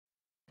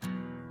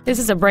This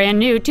is a brand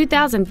new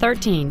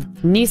 2013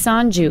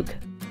 Nissan Juke.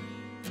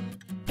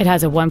 It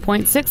has a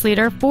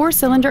 1.6-liter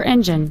four-cylinder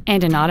engine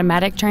and an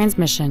automatic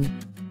transmission.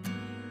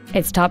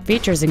 Its top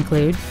features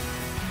include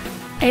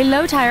a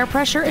low tire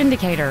pressure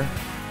indicator,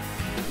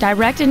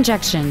 direct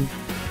injection,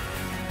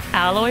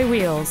 alloy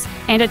wheels,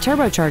 and a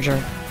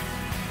turbocharger.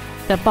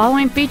 The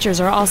following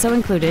features are also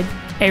included: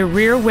 a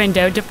rear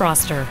window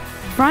defroster,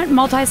 front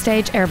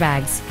multi-stage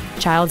airbags,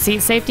 child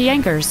seat safety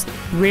anchors,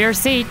 rear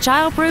seat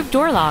child-proof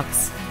door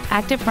locks,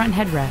 active front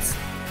headrest,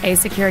 a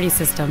security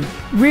system,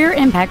 rear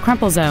impact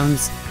crumple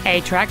zones, a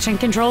traction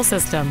control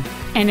system,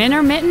 an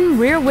intermittent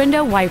rear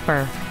window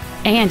wiper,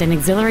 and an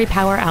auxiliary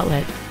power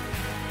outlet.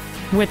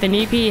 With an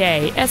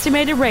EPA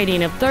estimated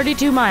rating of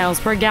 32 miles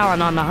per gallon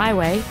on the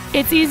highway,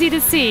 it's easy to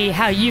see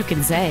how you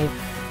can save.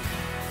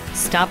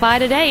 Stop by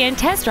today and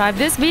test drive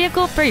this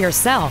vehicle for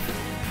yourself.